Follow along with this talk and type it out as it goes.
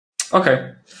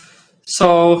Okay,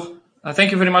 so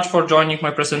thank you very much for joining my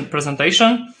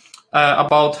presentation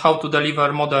about how to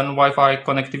deliver modern Wi-Fi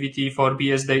connectivity for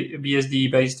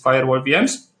BSD-based firewall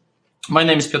VMs. My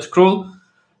name is Piotr Król,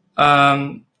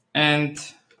 and I'm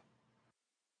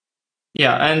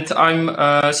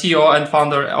CEO and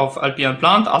founder of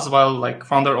lpnPlant, as well like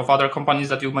founder of other companies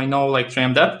that you might know, like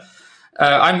 3MDev.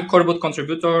 I'm a core boot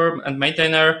contributor and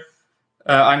maintainer.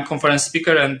 I'm conference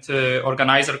speaker and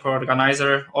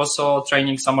co-organizer, also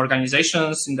training some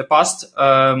organizations in the past.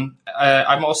 I'm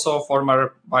also a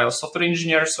former BIOS software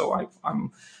engineer, so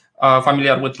I'm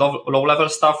familiar with low-level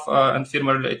stuff and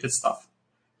firmware-related stuff.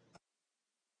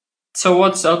 So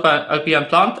what's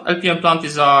lpnPlant? lpnPlant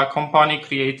is a company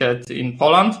created in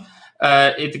Poland.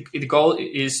 Its goal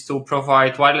is to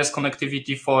provide wireless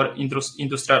connectivity for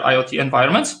industrial IoT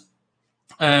environments.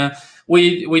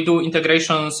 We do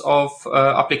integrations of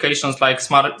applications like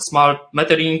smart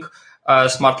metering,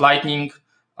 smart lighting.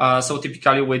 So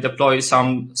typically we deploy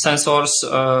some sensors,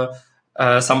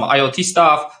 some IoT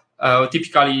stuff.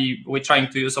 Typically we're trying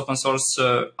to use open source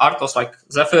RTOS like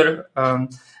Zephyr,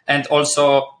 and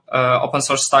also open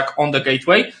source stack on the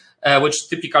gateway, which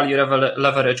typically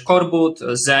leverage core boot,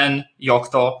 Xen,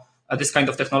 Yocto, this kind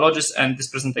of technologies. And this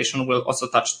presentation will also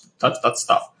touch that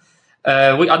stuff.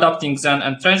 We're adapting Xen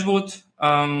and Trench boot.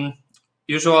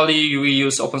 Usually we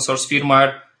use open source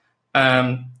firmware,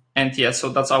 and yeah, so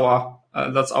that's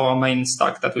our main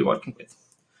stack that we're working with.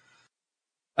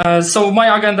 So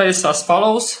my agenda is as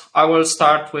follows. I will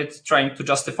start with trying to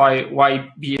justify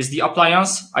why BSD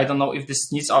appliance. I don't know if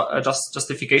this needs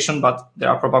justification, but there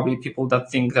are probably people that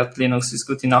think that Linux is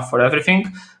good enough for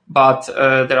everything. But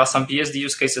there are some BSD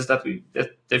use cases that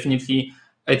definitely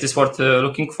it is worth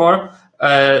looking for.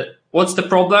 What's the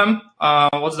problem?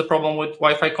 What's the problem with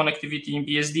Wi-Fi connectivity in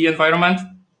BSD environment?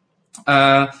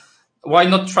 Why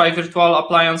not try virtual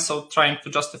appliance? So trying to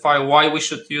justify why we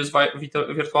should use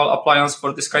virtual appliance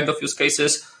for this kind of use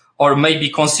cases, or maybe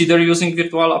consider using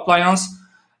virtual appliance.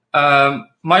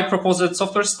 My proposed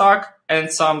software stack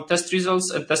and some test results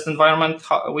and test environment,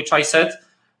 which I set.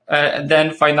 And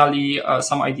then finally,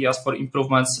 some ideas for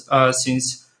improvements,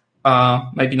 since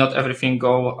maybe not everything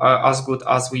go as good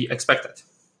as we expected.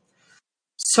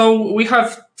 So we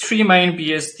have three main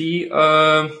BSD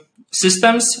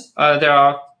systems.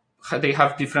 They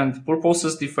have different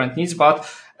purposes, different needs, but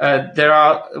there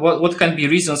are what can be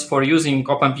reasons for using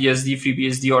OpenBSD,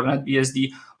 FreeBSD, or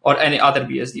NetBSD, or any other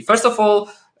BSD. First of all,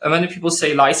 many people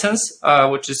say license,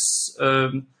 which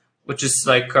is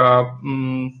like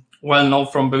well known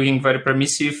from being very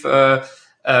permissive,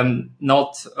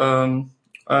 not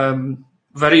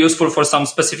very useful for some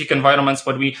specific environments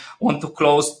where we want to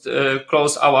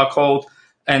close our code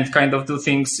and kind of do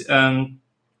things on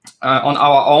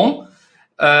our own.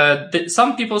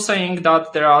 Some people saying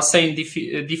that there are sane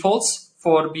defaults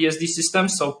for BSD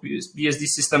systems. So BSD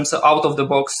systems out of the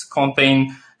box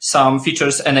contain some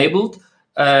features enabled.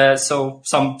 So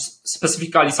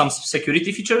specifically some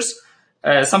security features.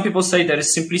 Some people say there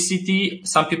is simplicity.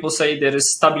 Some people say there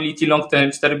is stability,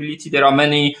 long-term stability. There are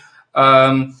many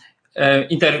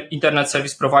internet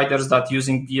service providers that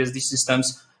using BSD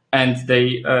systems, and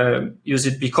they use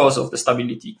it because of the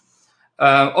stability.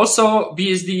 Also,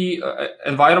 BSD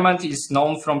environment is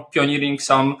known from pioneering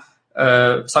some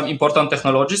important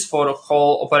technologies for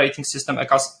whole operating system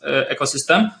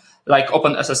ecosystem, like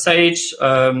OpenSSH,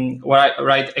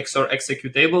 write XOR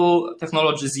executable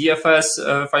technology,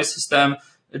 ZFS file system,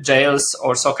 jails,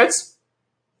 or sockets.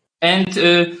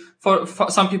 And for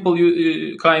some people,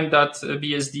 you claim that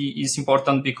BSD is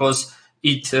important because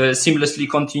it seamlessly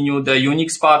continue the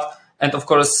Unix path. And of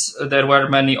course, there were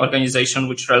many organizations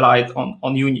which relied on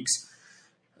Unix.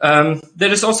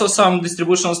 There is also some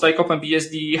distributions like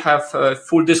OpenBSD have a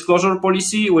full disclosure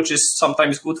policy, which is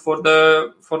sometimes good for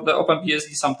the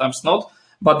OpenBSD, sometimes not.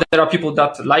 But there are people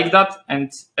that like that,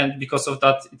 and because of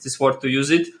that, it is worth to use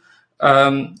it.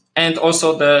 And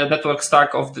also the network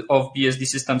stack of BSD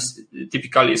systems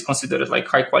typically is considered like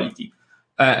high quality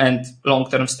and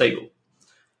long-term stable.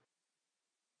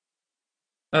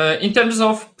 In terms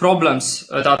of problems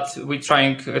that we're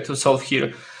trying to solve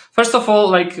here, first of all,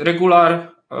 like regular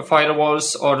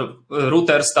firewalls or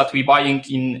routers that we're buying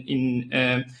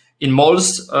in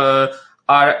malls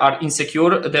are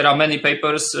insecure. There are many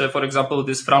papers, for example,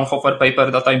 this Fraunhofer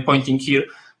paper that I'm pointing here,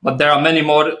 but there are many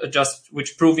more just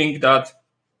which proving that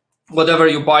whatever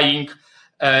you're buying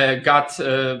got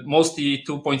mostly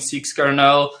 2.6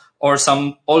 kernel or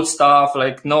some old stuff,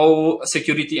 like no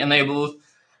security enabled.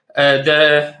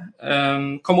 The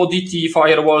commodity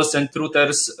firewalls and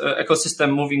routers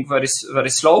ecosystem moving very, very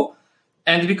slow.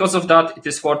 And because of that, it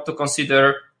is worth to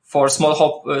consider for small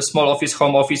office,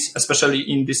 home office, especially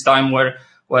in this time where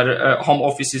home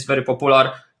office is very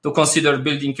popular, to consider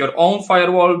building your own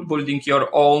firewall, building your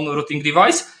own routing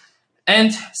device.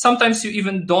 And sometimes you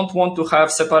even don't want to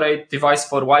have separate device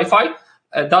for Wi-Fi.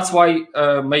 That's why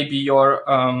maybe your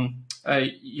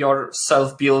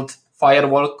self-built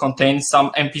firewall contains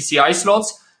some MPCI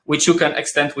slots, which you can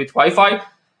extend with Wi-Fi.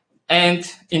 And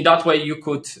in that way, you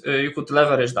could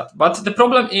leverage that. But the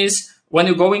problem is when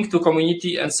you're going to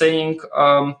community and saying,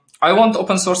 I want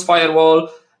open source firewall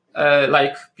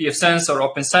like pfSense or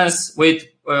OPNSense with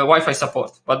Wi-Fi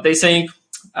support. But they're saying,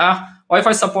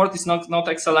 Wi-Fi support is not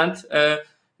excellent.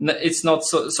 It's not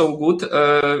so good,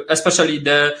 especially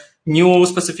the new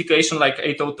specification like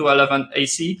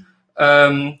 802.11ac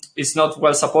is not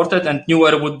well supported, and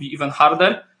newer would be even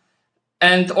harder.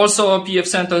 And also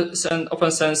pfSense and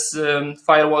OPNSense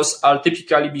firewalls are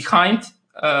typically behind,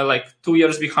 like 2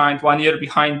 years behind, 1 year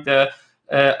behind the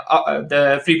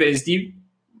FreeBSD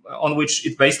on which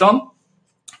it's based on.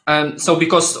 And so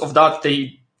because of that,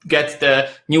 they get the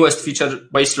newest feature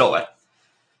way slower.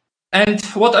 And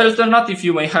what alternative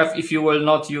you may have if you will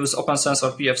not use OPNSense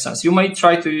or pfSense? You may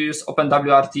try to use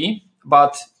OpenWRT,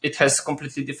 but it has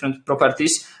completely different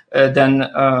properties than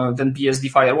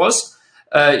BSD firewalls.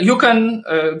 You can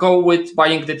go with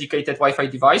buying dedicated Wi-Fi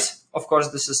device. Of course,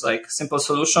 this is like simple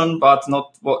solution, but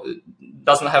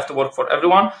doesn't have to work for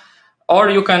everyone. Or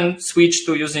you can switch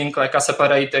to using like a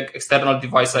separated external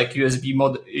device like USB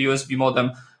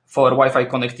modem for Wi-Fi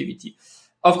connectivity.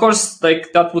 Of course,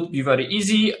 like that would be very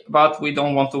easy, but we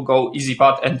don't want to go easy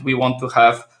path, and we want to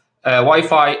have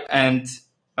Wi-Fi and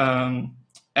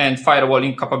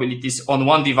firewalling capabilities on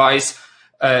one device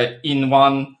in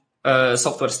one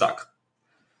software stack.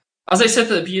 As I said,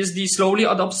 BSD slowly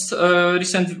adopts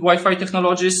recent Wi-Fi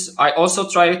technologies. I also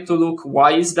tried to look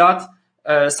why is that.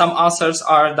 Some answers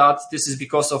are that this is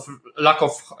because of lack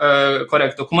of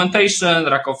correct documentation,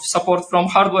 lack of support from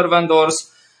hardware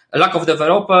vendors, lack of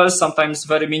developers, sometimes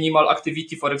very minimal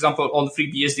activity, for example, on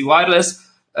FreeBSD wireless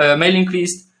mailing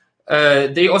list.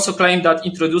 They also claim that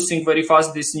introducing very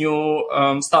fast these new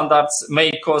standards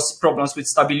may cause problems with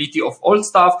stability of old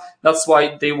stuff. That's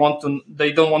why they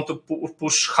don't want to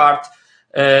push hard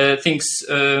things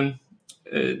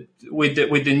with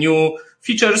the new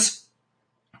features.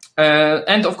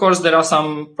 And of course, there are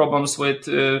some problems with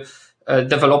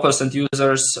developers and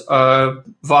users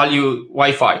value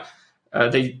Wi-Fi.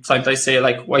 They sometimes say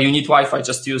like, well, you need Wi-Fi,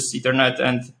 just use Ethernet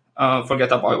and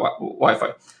forget about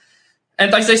Wi-Fi.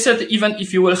 And as I said, even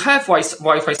if you will have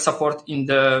Wi-Fi support in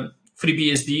the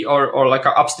FreeBSD or like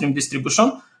an upstream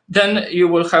distribution, then you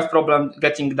will have problem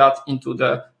getting that into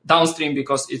the downstream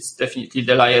because it's definitely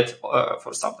delayed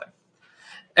for some time.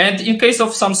 And in case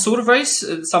of some surveys,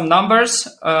 some numbers,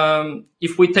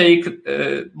 if we take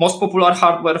most popular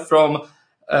hardware from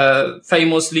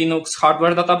famous Linux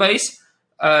hardware database,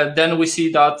 then we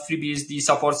see that FreeBSD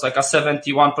supports like a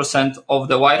 71% of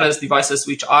the wireless devices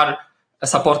which are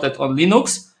supported on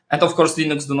Linux. And of course,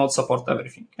 Linux do not support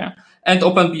everything. Yeah? And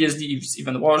OpenBSD is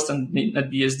even worse, and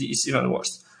NetBSD is even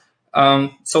worse.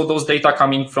 So those data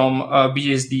coming from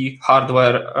BSD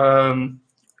hardware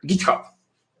GitHub.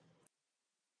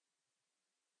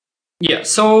 Yeah,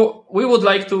 so we would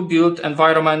like to build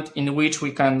environment in which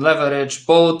we can leverage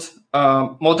both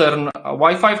modern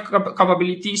Wi-Fi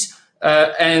capabilities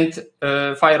and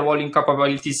firewalling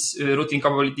capabilities, routing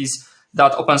capabilities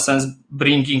that OPNSense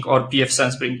bringing or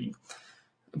pfSense bringing.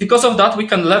 Because of that, we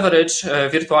can leverage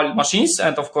virtual machines,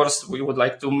 and of course, we would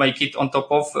like to make it on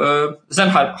top of Xen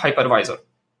Hypervisor.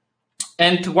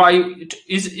 And why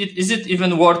is it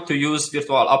even worth to use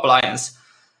virtual appliance?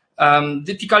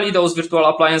 Typically, those virtual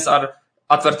appliances are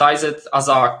advertised as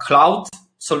a cloud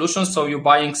solution. So you're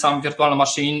buying some virtual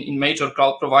machine in major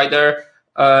cloud provider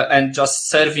and just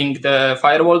serving the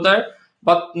firewall there.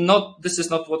 But this is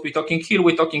not what we're talking here.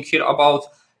 We're talking here about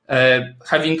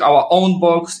having our own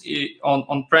box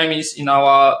on premise in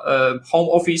our home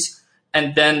office,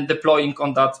 and then deploying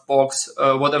on that box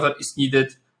whatever is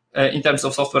needed in terms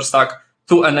of software stack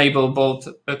to enable both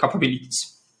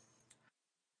capabilities.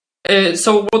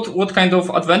 So what kind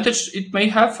of advantage it may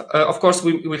have? Of course,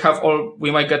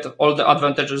 we might get all the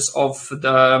advantages of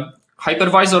the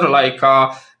hypervisor, like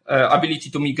ability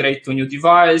to migrate to new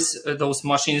device, those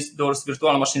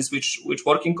virtual machines which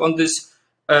working on this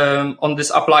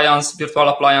appliance, virtual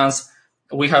appliance.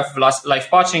 We have live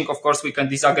patching. Of course, we can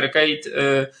disaggregate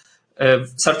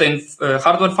certain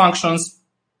hardware functions.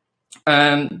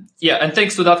 And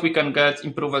thanks to that, we can get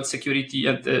improved security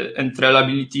and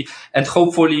reliability, and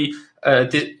hopefully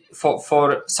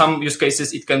for some use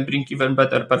cases, it can bring even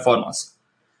better performance.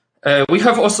 We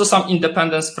have also some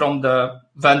independence from the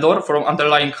vendor, from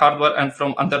underlying hardware and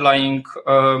from underlying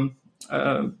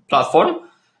platform.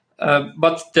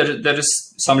 But there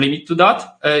is some limit to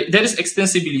that. There is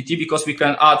extensibility because we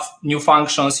can add new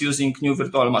functions using new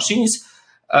virtual machines.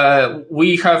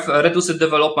 We have reduced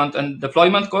development and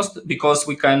deployment cost because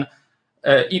we can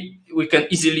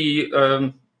easily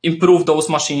improve those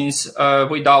machines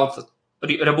without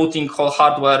rebooting whole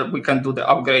hardware. We can do the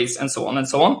upgrades and so on and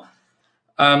so on.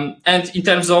 And in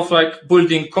terms of like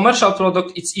building commercial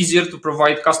product, it's easier to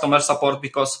provide customer support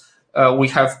because we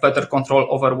have better control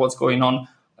over what's going on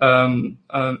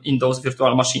in those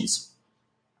virtual machines.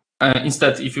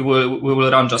 Instead, if we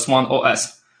will run just one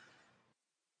OS.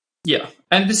 Yeah,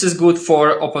 and this is good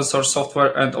for open source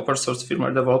software and open source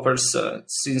firmware developers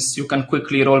since you can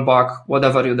quickly roll back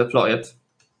whatever you deploy it.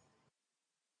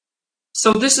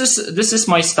 So this is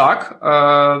my stack.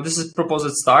 This is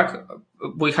proposed stack.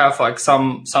 We have like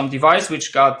some device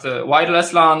which got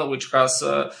wireless LAN, which has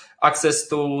access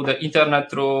to the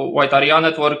internet through wide area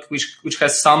network, which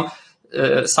has some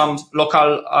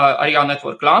local area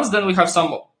network LANs. Then we have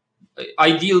some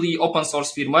ideally open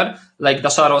source firmware like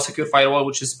Dasharo Secure Firewall,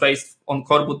 which is based on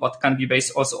core boot but can be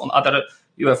based also on other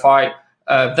UEFI.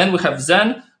 Then we have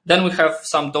Xen. Then we have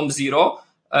some DOM 0.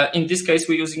 In this case,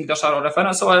 we're using Dasharo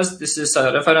reference OS. This is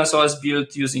a reference OS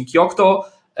built using Yocto,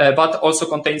 but also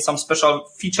contains some special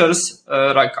features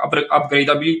like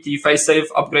upgradability,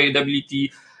 face-safe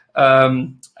upgradability,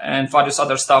 and various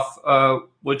other stuff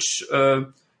which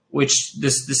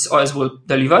this OS will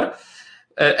deliver.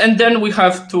 And then we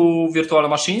have two virtual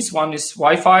machines. One is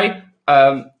Wi-Fi.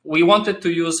 We wanted to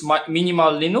use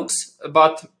minimal Linux,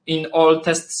 but in all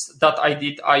tests that I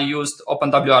did, I used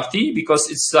OpenWRT because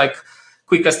it's like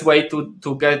quickest way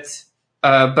to get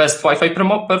best Wi-Fi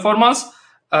performance.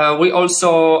 We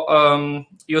also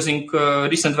using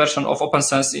recent version of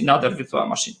OPNSense in other virtual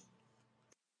machine.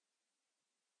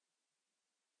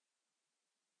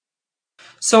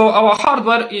 So our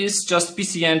hardware is just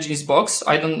PC Engine's box.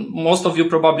 Most of you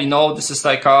probably know this is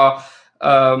like a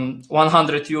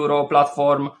 €100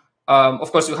 platform.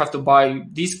 Of course, you have to buy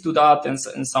disk to that and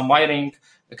some wiring,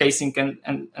 casing,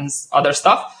 and other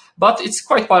stuff. But it's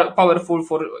quite powerful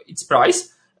for its price.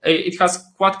 It has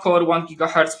quad-core 1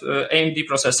 GHz AMD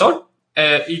processor.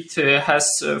 It has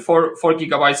 4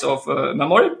 gigabytes of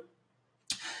memory.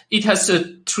 It has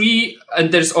 3,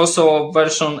 and there's also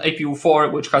version APU4,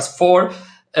 which has 4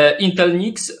 Intel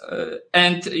NICs,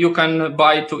 and you can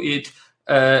buy to it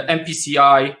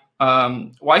MPCI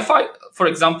Wi-Fi, for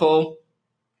example,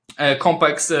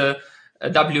 Compex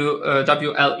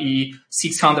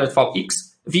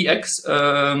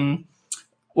WLE600VX,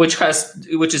 which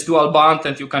is dual band,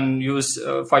 and you can use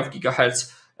 5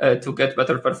 gigahertz to get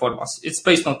better performance. It's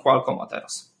based on Qualcomm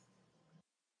Atheros.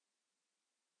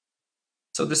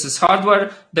 So this is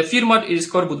hardware. The firmware is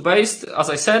core boot based, as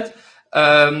I said.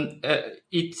 There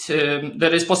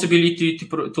is possibility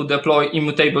to deploy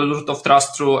immutable root of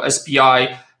trust through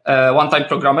SPI one-time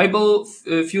programmable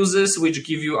fuses, which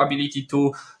give you ability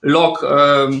to lock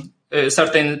a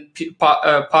certain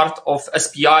part of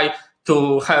SPI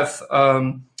to have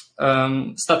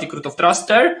static root of trust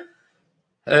there.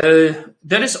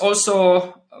 There is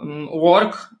also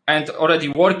work and already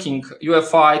working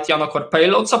UEFI Tiano Core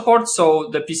payload support. So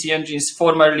the PC Engines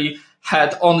formerly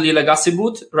had only legacy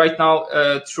boot. Right now,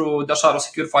 through Dasharo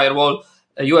Secure Firewall,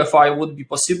 UEFI would be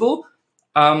possible.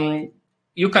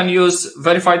 You can use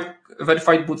verified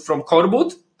boot from core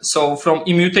boot. So from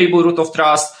immutable root of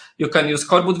trust, you can use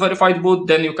core boot verified boot.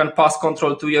 Then you can pass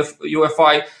control to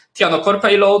UEFI Tiano Core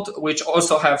payload, which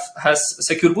also has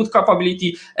secure boot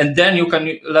capability. And then you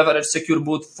can leverage secure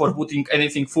boot for booting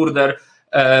anything further.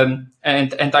 And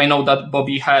I know that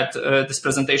Bobby had this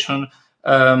presentation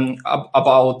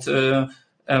about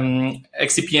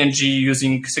XCPNG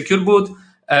using secure boot.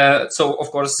 So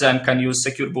of course, Xen can use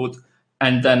secure boot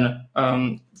and then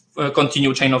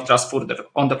continue chain of trust further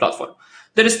on the platform.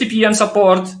 There is TPM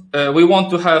support. We want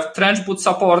to have trench boot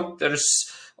support.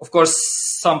 There's of course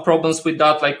some problems with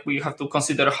that, like we have to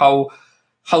consider how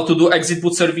to do exit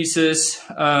boot services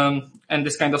and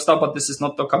this kind of stuff, but this is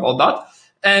not talk about that.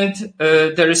 And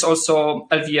there is also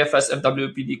LVFS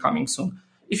FWPD coming soon.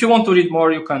 If you want to read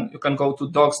more, you can go to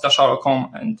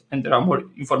docs.dasharo.com and there are more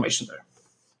information there.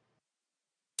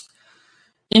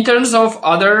 In terms of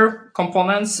other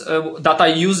components that I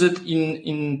used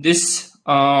in this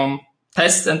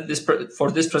test and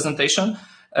for this presentation,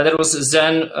 there was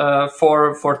Xen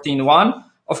 4.14.1.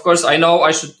 Of course, I know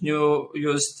I should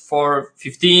use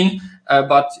 4.15,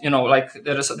 but like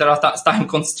there are time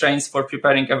constraints for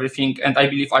preparing everything, and I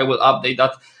believe I will update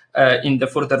that in the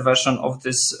further version of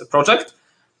this project.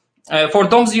 For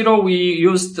DOM0, we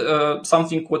used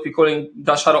something what we call in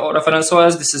Dasharo or reference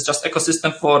OS. This is just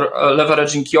ecosystem for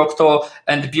leveraging Yocto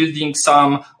and building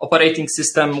some operating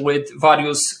system with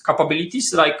various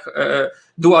capabilities like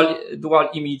dual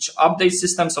image update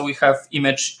system. So we have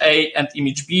image A and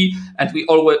image B, and we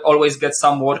always get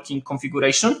some working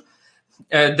configuration.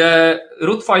 The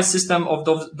root file system of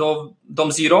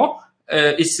DOM0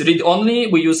 is read-only.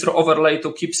 We use overlay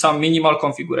to keep some minimal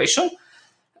configuration.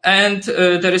 And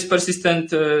there is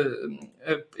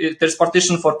there's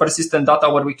partition for persistent data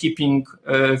where we're keeping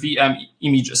VM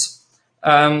images.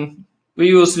 We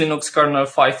use Linux kernel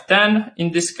 5.10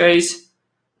 in this case.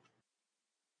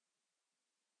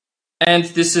 And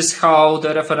this is how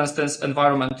the reference tense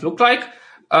environment look like.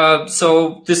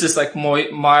 So this is like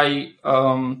my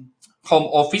home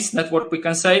office network, we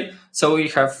can say. So we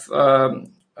have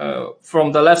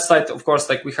from the left side, of course,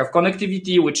 like we have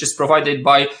connectivity, which is provided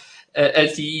by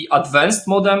LTE advanced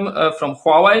modem from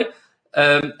Huawei,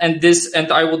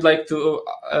 and I would like to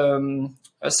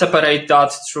separate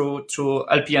that through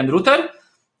lpnRouter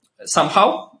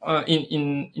somehow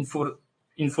in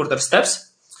further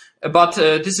steps. But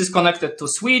this is connected to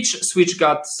switch. Switch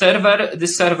got server.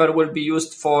 This server will be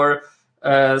used for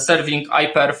serving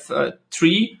iPerf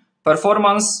 3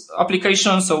 performance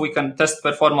application, so we can test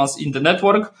performance in the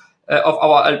network of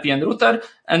our LPNRouter.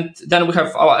 And then we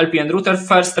have our LPNRouter.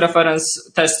 First reference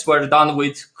tests were done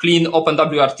with clean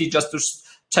OpenWRT just to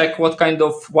check what kind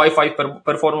of Wi-Fi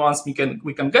performance we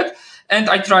can get. And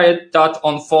I tried that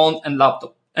on phone and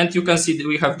laptop. And you can see that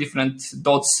we have different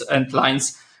dots and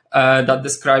lines that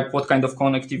describe what kind of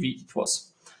connectivity it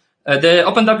was. The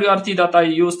OpenWRT that I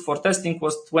used for testing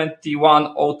was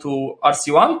 2102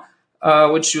 RC1,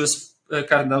 which used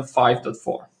kernel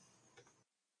 5.4.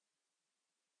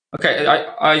 Okay,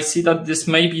 I see that this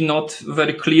may be not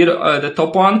very clear, the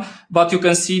top one, but you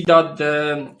can see that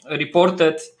the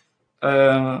reported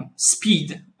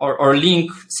speed or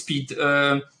link speed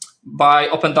by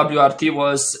OpenWRT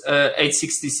was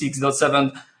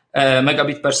 866.7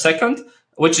 megabit per second,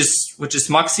 which is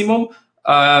maximum,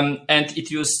 and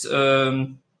it used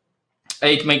 80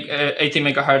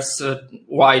 megahertz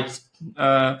wide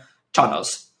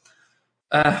channels.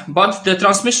 But the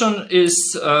transmission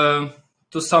is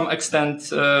to some extent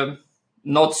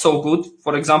not so good.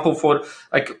 For example, for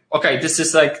like, okay, this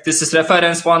is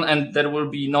reference one, and there will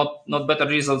be not better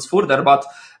results further, but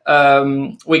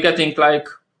we're getting like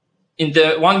in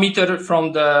the 1 meter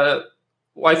from the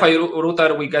Wi-Fi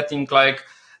router, we're getting like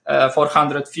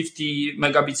 450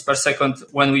 megabits per second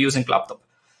when we're using laptop.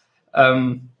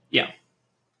 Yeah.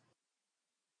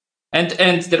 And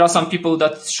there are some people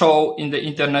that show in the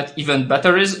internet even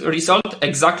better result,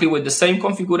 exactly with the same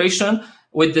configuration,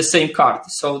 with the same card.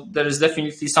 So there is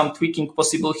definitely some tweaking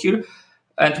possible here,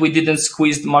 and we didn't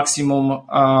squeeze the maximum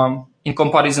in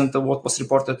comparison to what was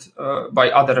reported by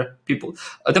other people.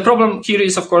 The problem here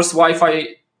is, of course,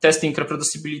 Wi-Fi testing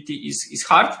reproducibility is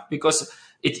hard because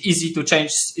it is easy to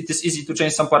change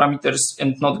some parameters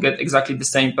and not get exactly the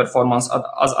same performance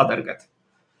as other get.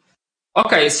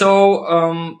 Okay,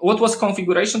 so what was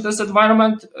configuration test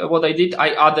environment? What I did, I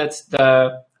added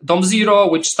the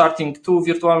DOM0, which starting 2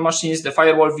 virtual machines, the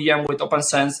firewall VM with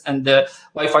OPNSense and the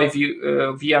Wi-Fi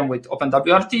VM with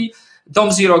OpenWRT.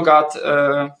 DOM0 got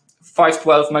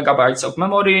 512 megabytes of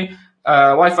memory.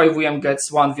 Wi-Fi VM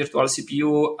gets 1 virtual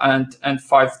CPU and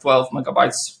 512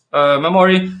 megabytes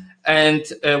memory. And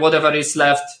whatever is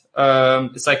left,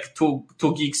 it's like 2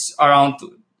 gigs around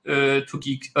 2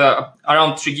 gig,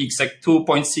 around 3 gigs, like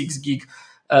 2.6 gig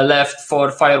left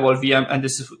for firewall VM, and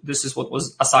this is what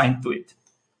was assigned to it.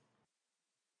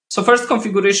 So first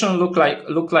configuration look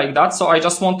like that. So I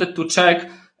just wanted to check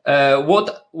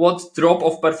what drop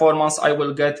of performance I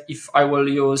will get if I will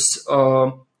use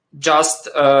just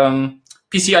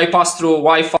PCI pass-through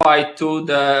Wi-Fi to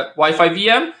the Wi-Fi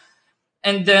VM,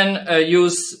 and then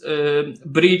use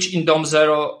bridge in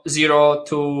DOM0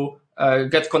 to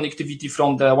get connectivity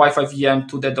from the Wi-Fi VM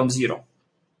to the DOM0.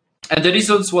 And the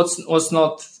results was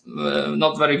not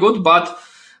very good, but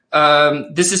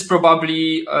this is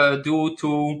probably due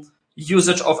to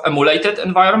usage of emulated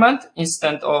environment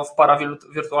instead of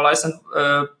para-virtualized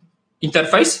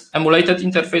interface, emulated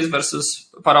interface versus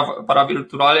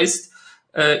para-virtualized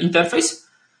interface.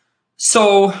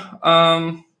 So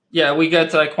yeah, we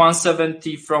get like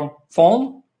 170 from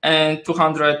phone and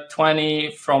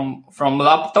 220 from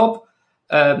laptop.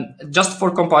 Just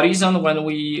for comparison, when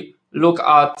we look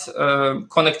at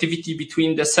connectivity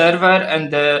between the server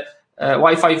and the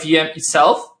Wi-Fi VM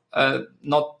itself,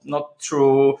 not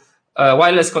through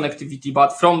wireless connectivity,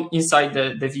 but from inside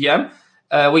the VM,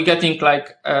 we're getting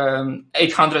like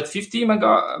 850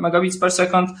 megabits per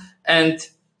second, and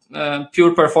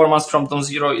pure performance from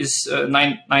DOM0 is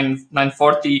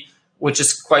 940, which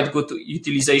is quite good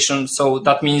utilization. So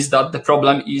that means that the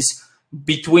problem is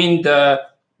between the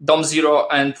DOM0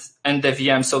 and the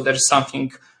VM. So there's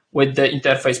something with the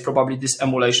interface, probably this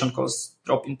emulation caused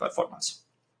drop in performance.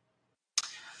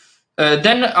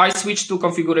 Then I switched to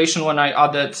configuration when I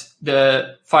added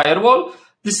the firewall.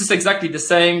 This is exactly the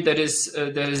same. There is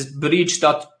bridge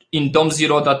that in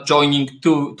DOM0 that joining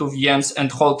two VMs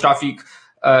and whole traffic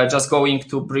just going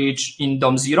to bridge in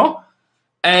DOM0.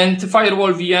 And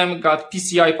firewall VM got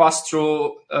PCI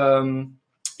pass-through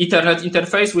Ethernet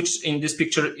interface, which in this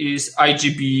picture is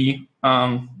IGB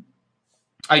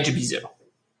 0.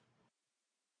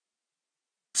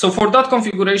 So for that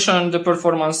configuration, the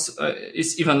performance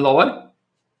is even lower.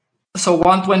 So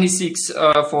 126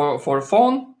 for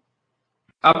phone,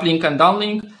 uplink and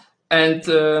downlink, and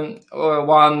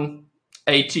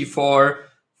 180 for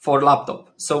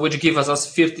laptop. So which gives us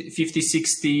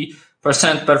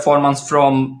 50-60% performance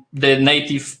from the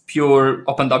native pure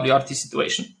OpenWRT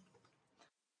situation.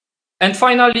 And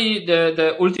finally,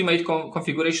 the ultimate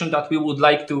configuration that we would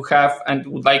like to have and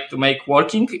would like to make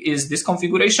working is this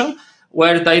configuration,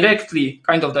 where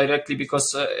kind of directly,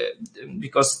 because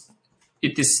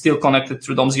it is still connected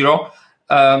through DOM0,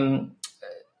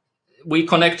 we're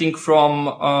connecting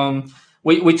from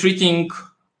we're treating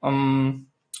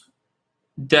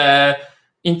the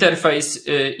interface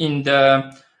in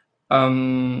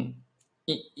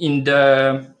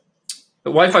the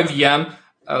Wi-Fi VM.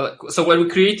 So when we're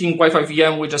creating Wi-Fi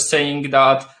VM, we're just saying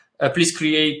that please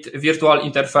create a virtual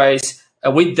interface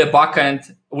with the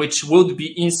backend, which would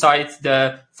be inside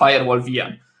the firewall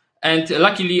VM. And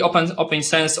luckily,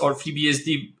 OPNSense or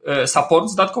FreeBSD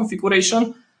supports that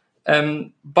configuration,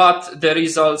 but the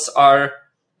results are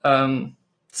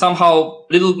somehow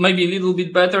maybe a little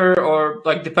bit better, or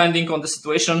like depending on the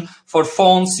situation. For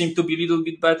phones, seem to be a little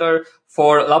bit better.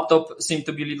 For laptop, seem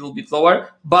to be a little bit lower.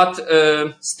 But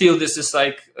still, this is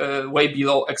like way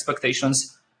below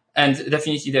expectations, and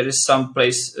definitely there is some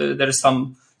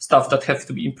stuff that have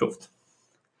to be improved.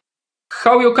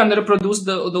 How you can reproduce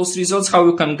those results, how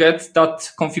you can get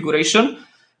that configuration,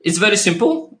 it's very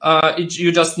simple.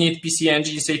 You just need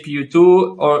PCNG's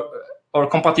APU2 or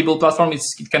compatible platform. It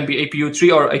can be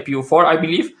APU3 or APU4, I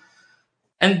believe.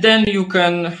 And then you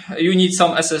need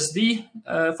some SSD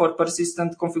for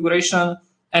persistent configuration,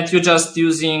 and you're just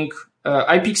using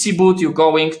iPXE boot. You're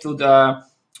going to the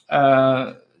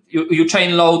you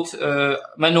chain load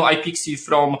menu iPXE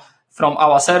from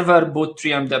our server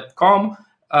boot3m.com.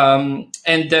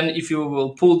 And then if you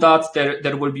will pull that,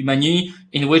 there will be menu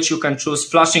in which you can choose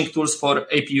flashing tools for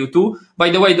APU2. By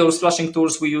the way, those flashing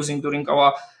tools we're using during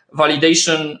our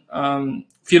validation,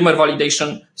 firmware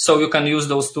validation, so you can use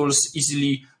those tools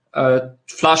easily,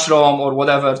 flash ROM or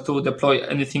whatever, to deploy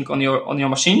anything on your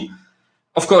machine.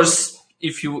 Of course,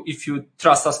 if you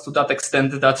trust us to that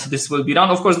extent that this will be run.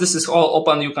 Of course, this is all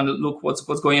open. You can look what's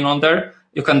going on there.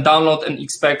 You can download and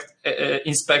inspect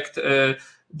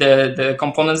the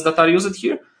components that are used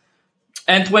here.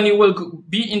 And when you will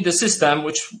be in the system,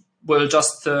 which will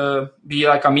just be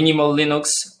like a minimal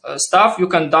Linux stuff, you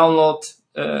can download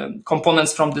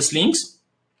components from these links.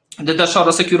 The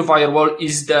Dasharo Secure Firewall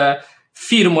is the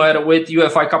firmware with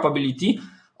UEFI capability.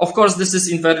 Of course, this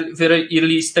is in very, very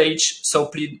early stage, so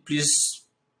please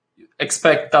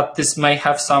expect that this may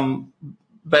have some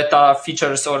beta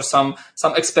features or some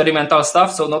experimental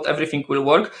stuff, so not everything will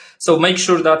work. So make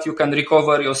sure that you can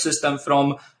recover your system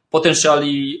from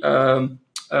potentially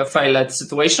failed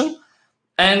situation.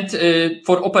 And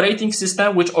for operating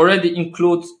system, which already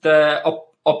include the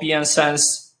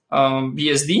OPNSense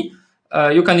BSD,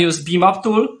 you can use bmap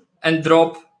tool and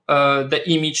drop the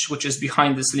image which is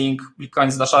behind this link,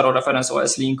 behind Dasharo reference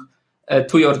OS link,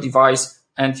 to your device,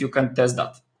 and you can test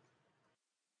that.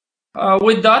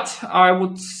 With that, I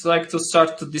would like to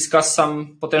start to discuss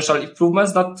some potential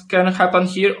improvements that can happen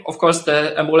here. Of course,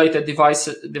 the emulated device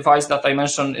that I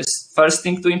mentioned is first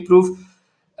thing to improve.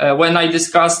 When I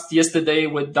discussed yesterday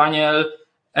with Daniel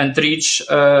and Rich,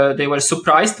 they were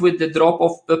surprised with the drop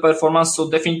of the performance. So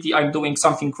definitely I'm doing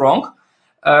something wrong.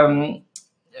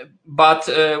 But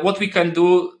what we can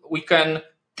do, we can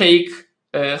take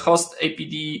host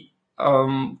APD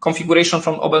configuration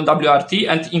from OpenWRT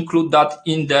and include that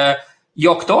in the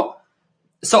Yocto.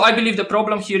 So I believe the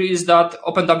problem here is that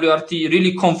OpenWRT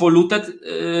really convoluted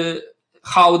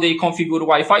how they configure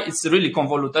Wi-Fi. It's really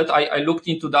convoluted. I looked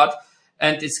into that,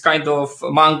 and it's kind of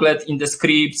mangled in the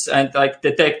scripts and like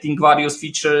detecting various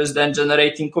features, then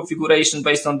generating configuration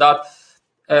based on that.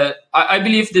 I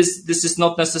believe this is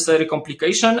not necessary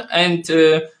complication, and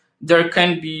there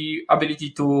can be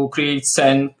ability to create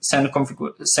Xen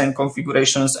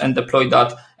configurations and deploy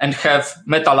that, and have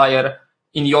meta layer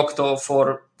in Yocto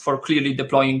for clearly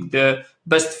deploying the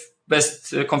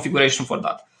best configuration for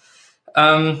that.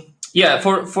 Yeah,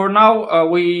 for now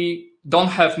we don't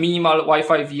have minimal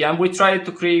Wi-Fi VM. We tried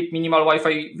to create minimal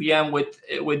Wi-Fi VM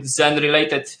with Xen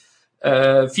related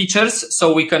features,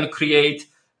 so we can create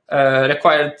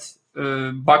required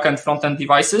backend front-end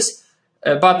devices.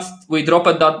 But we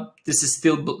dropped that. This is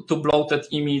still too bloated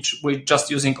image. We're just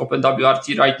using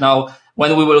OpenWRT right now.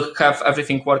 When we will have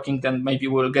everything working, then maybe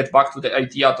we'll get back to the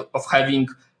idea of having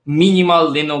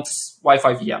minimal Linux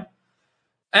Wi-Fi VM.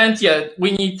 And yeah,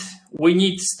 we need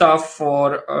stuff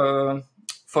for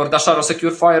Dasharo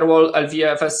secure firewall,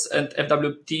 LVFS, and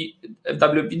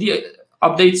FWPD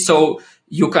updates, so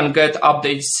you can get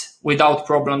updates without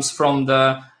problems from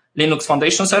the Linux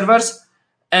Foundation servers.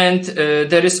 And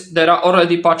there are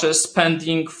already patches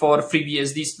pending for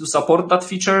FreeBSDs to support that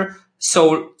feature.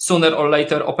 So sooner or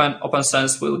later,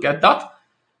 OPNSense will get that.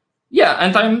 Yeah,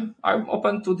 and I'm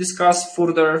open to discuss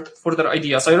further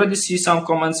ideas. I already see some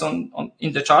comments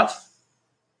in the chat.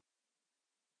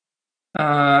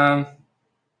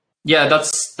 Yeah,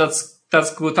 that's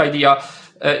good idea.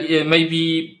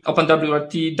 Maybe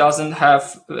OpenWRT doesn't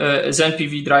have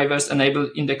XenPV drivers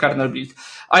enabled in the kernel build.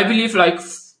 I believe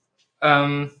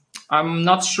I'm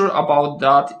not sure about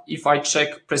that if I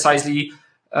check precisely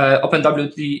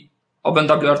OpenWRT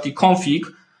config,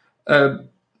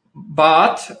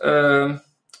 but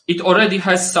it already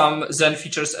has some Xen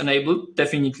features enabled,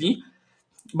 definitely.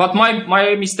 But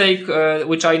my mistake,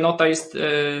 which I noticed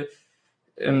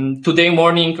today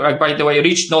morning, by the way,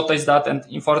 Rich noticed that and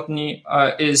informed me,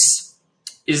 is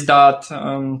that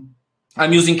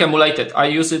I'm using emulated. I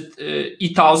use it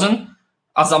E1000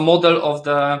 as a model of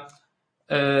the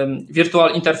virtual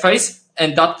interface,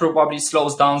 and that probably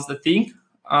slows down the thing.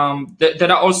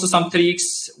 There are also some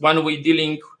tricks when we're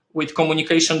dealing with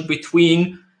communication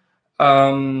between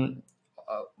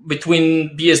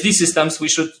BSD systems. We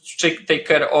should take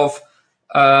care of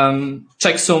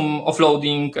checksum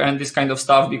offloading and this kind of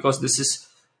stuff, because this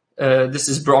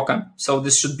is broken. So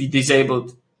this should be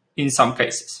disabled in some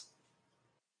cases.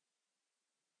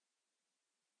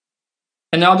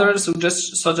 Any other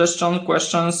suggestion,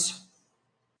 questions?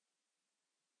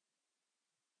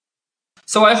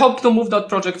 So I hope to move that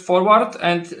project forward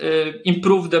and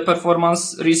improve the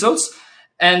performance results,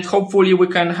 and hopefully we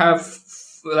can have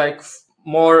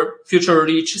more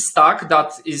future-rich stack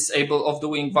that is able of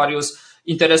doing various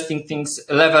interesting things,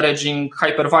 leveraging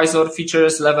hypervisor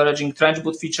features, leveraging trench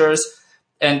boot features,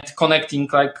 and connecting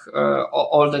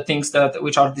all the things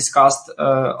which are discussed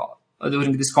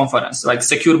during this conference, like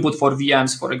secure boot for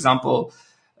VMs, for example,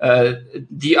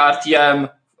 DRTM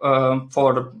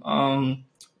for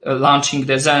launching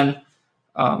the Xen,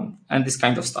 and this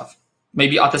kind of stuff.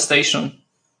 Maybe attestation.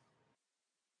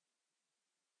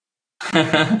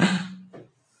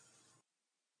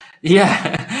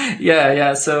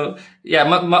 Yeah. So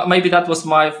yeah, maybe that was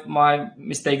my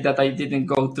mistake, that I didn't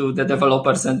go to the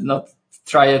developers and not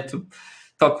try to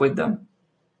talk with them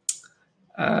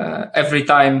every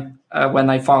time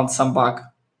when I found some bug.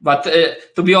 But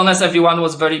to be honest, everyone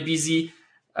was very busy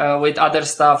with other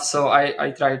stuff, so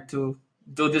I tried to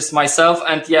do this myself.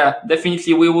 And yeah,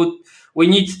 definitely we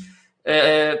need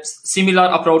a similar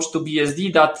approach to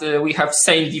BSD, that we have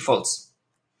same defaults.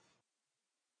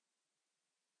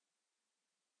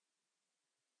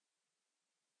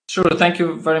 Sure. Thank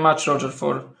you very much, Roger,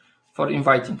 for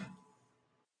inviting.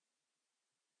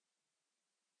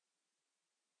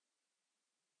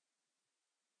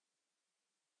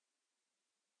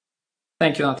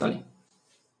 Thank you, Natalie.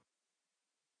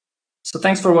 So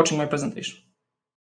thanks for watching my presentation.